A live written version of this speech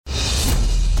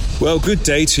Well, good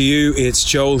day to you. It's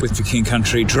Joel with The King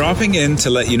Country, dropping in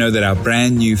to let you know that our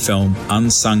brand new film,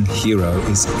 Unsung Hero,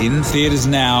 is in theaters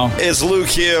now. It's Luke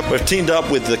here. We've teamed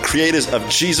up with the creators of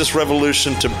Jesus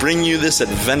Revolution to bring you this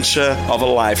adventure of a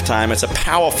lifetime. It's a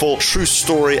powerful, true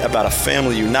story about a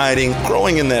family uniting,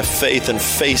 growing in their faith, and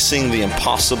facing the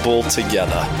impossible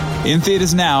together. In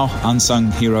theaters now,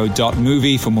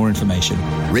 unsunghero.movie for more information.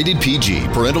 Rated PG.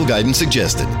 Parental guidance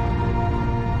suggested.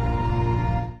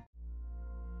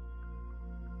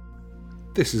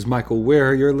 This is Michael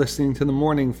Ware. You're listening to The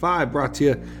Morning Five, brought to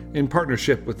you in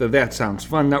partnership with the That Sounds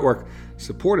Fun Network,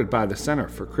 supported by the Center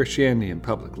for Christianity and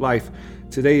Public Life.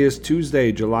 Today is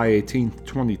Tuesday, July 18th,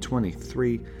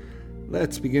 2023.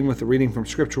 Let's begin with a reading from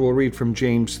Scripture. We'll read from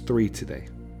James 3 today.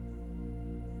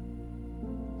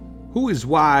 Who is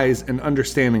wise and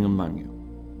understanding among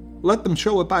you? Let them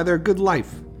show it by their good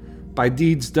life, by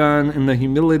deeds done in the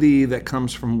humility that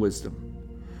comes from wisdom.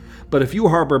 But if you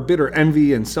harbor bitter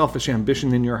envy and selfish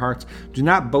ambition in your hearts, do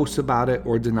not boast about it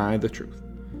or deny the truth.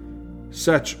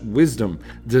 Such wisdom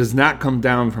does not come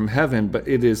down from heaven, but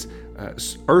it is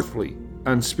earthly,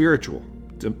 unspiritual,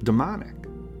 demonic.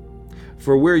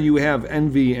 For where you have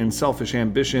envy and selfish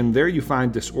ambition, there you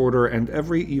find disorder and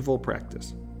every evil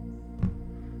practice.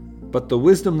 But the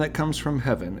wisdom that comes from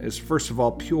heaven is first of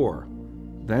all pure,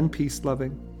 then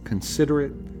peace-loving,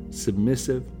 considerate,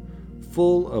 submissive,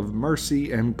 full of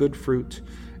mercy and good fruit,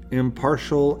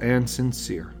 impartial and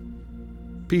sincere.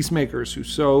 Peacemakers who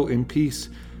sow in peace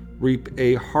reap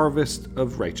a harvest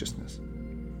of righteousness.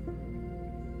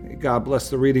 May God bless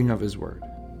the reading of His Word.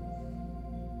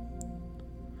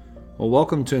 Well,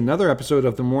 welcome to another episode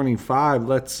of The Morning Five.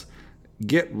 Let's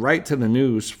get right to the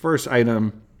news. First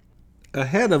item,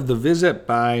 ahead of the visit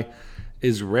by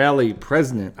Israeli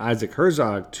President Isaac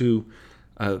Herzog to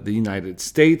the United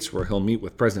States, where he'll meet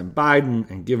with President Biden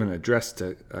and give an address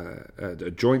to a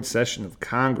joint session of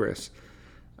Congress.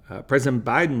 President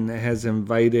Biden has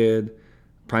invited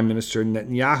Prime Minister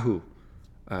Netanyahu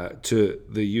to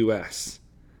the U.S.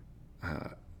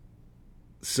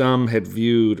 Some had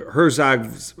viewed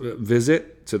Herzog's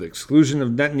visit to the exclusion of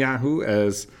Netanyahu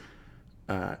as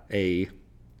a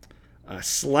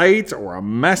slight or a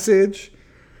message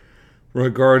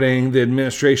regarding the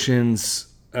administration's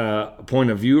point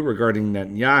of view regarding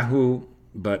Netanyahu,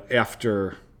 but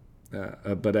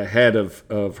ahead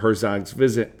of Herzog's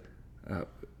visit,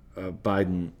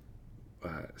 Biden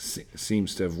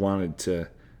seems to have wanted to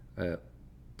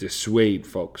dissuade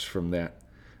folks from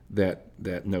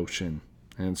that notion.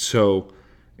 And so,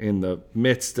 in the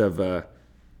midst of a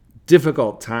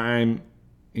difficult time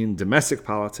in domestic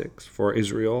politics for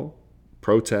Israel,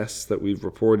 protests that we've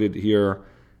reported here,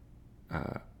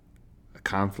 a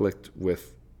conflict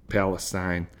with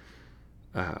Palestine,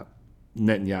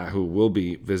 Netanyahu will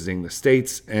be visiting the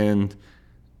States, and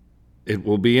it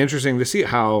will be interesting to see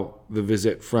how the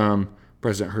visit from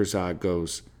President Herzog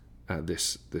goes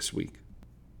this week.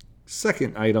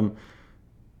 Second item,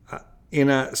 in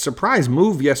a surprise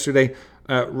move yesterday,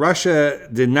 Russia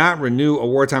did not renew a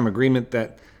wartime agreement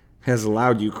that has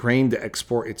allowed Ukraine to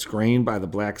export its grain by the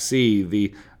Black Sea.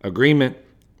 The agreement,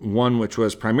 one which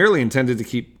was primarily intended to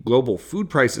keep global food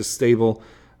prices stable,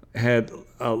 had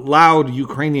allowed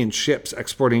Ukrainian ships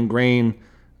exporting grain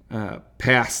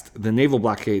past the naval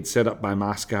blockade set up by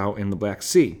Moscow in the Black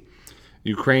Sea.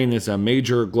 Ukraine is a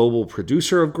major global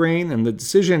producer of grain, and the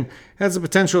decision has the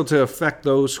potential to affect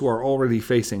those who are already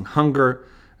facing hunger,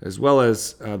 as well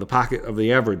as the pocket of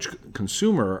the average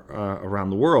consumer around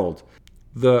the world.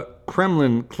 The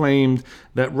Kremlin claimed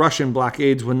that Russian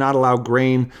blockades would not allow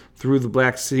grain through the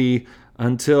Black Sea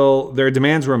until their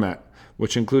demands were met,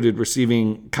 which included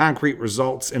receiving concrete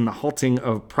results in the halting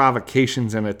of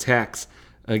provocations and attacks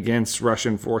against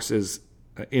Russian forces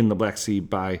in the Black Sea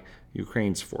by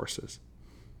Ukraine's forces.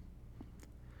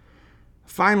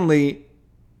 Finally,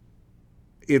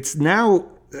 it's now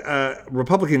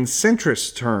Republican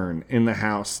centrists' turn in the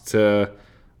House to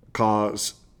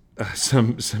cause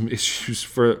some issues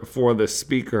for the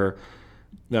Speaker.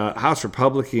 House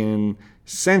Republican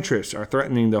centrists are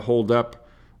threatening to hold up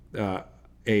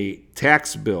a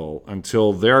tax bill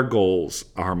until their goals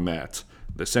are met.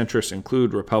 The centrists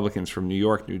include Republicans from New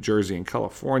York, New Jersey, and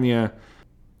California.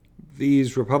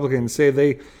 These Republicans say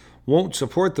they won't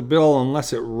support the bill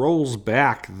unless it rolls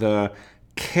back the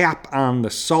cap on the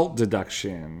SALT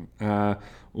deduction,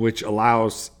 which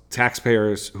allows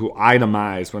taxpayers who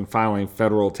itemize when filing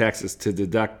federal taxes to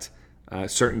deduct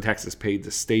certain taxes paid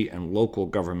to state and local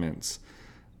governments.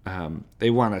 They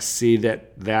want to see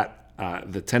that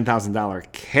the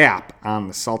 $10,000 cap on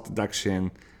the SALT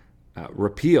deduction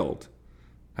repealed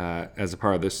as a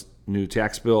part of this new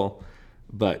tax bill,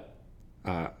 but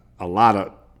a lot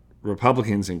of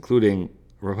Republicans, including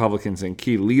Republicans in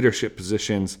key leadership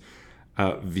positions,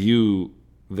 view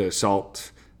the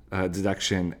SALT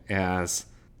deduction as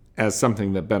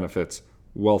something that benefits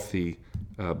wealthy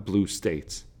blue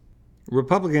states.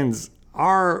 Republicans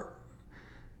are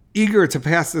eager to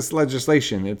pass this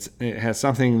legislation. It has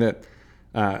something that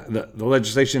the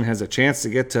legislation has a chance to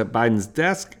get to Biden's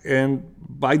desk, and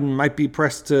Biden might be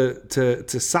pressed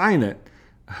to sign it,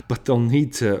 but they'll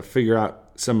need to figure out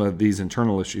some of these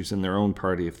internal issues in their own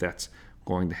party if that's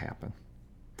going to happen.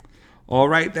 All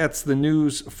right, that's the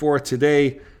news for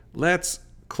today. Let's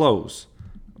close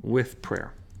with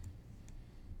prayer.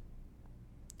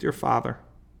 Dear Father,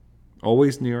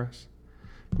 always near us,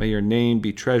 may your name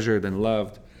be treasured and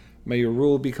loved. May your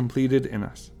rule be completed in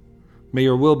us. May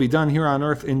your will be done here on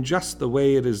earth in just the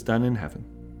way it is done in heaven.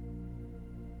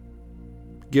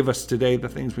 Give us today the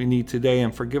things we need today,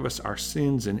 and forgive us our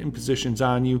sins and impositions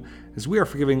on you, as we are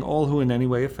forgiving all who in any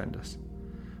way offend us.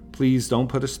 Please don't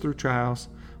put us through trials,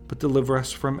 but deliver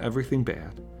us from everything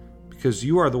bad, because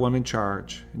you are the one in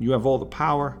charge, and you have all the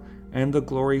power, and the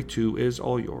glory too is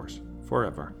all yours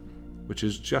forever, which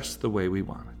is just the way we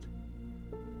want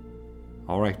it.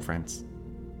 All right, friends.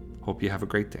 Hope you have a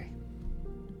great day.